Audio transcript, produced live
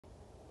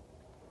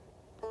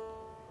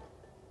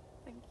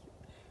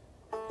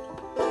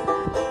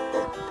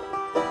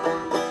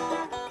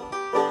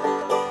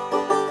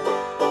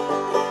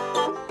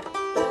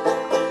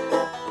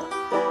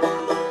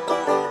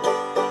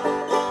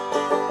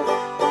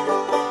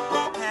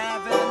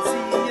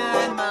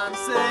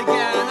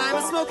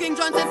smoking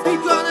joints and speed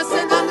corners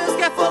and under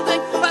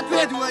scaffolding. But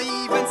where do I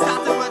even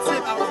start? The words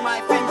slip out of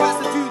my fingers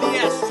into the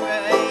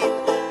ashtray.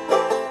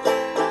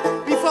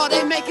 Before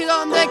they make it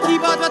on their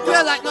keyboard, but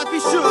will I not be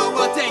sure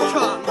what they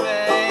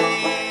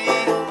convey?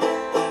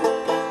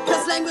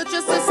 Cause language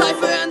is a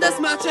cipher, and as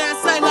much as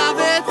I love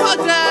it for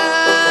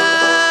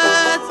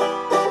that,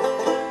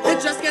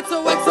 it just gets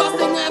so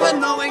exhausting never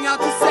knowing how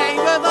to say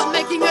without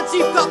making a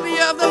cheap copy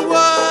of the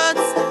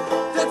words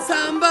that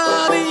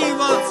somebody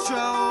once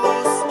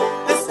chose.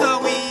 A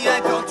story I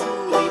don't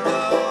truly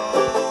know.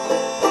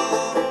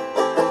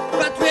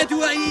 But where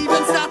do I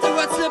even start? The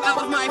words slip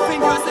out of my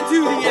fingers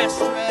into the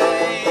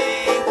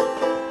ashtray.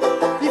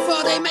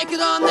 Before they make it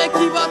on their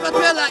keyboard, but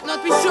will I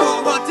not be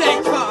sure what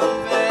they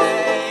convey?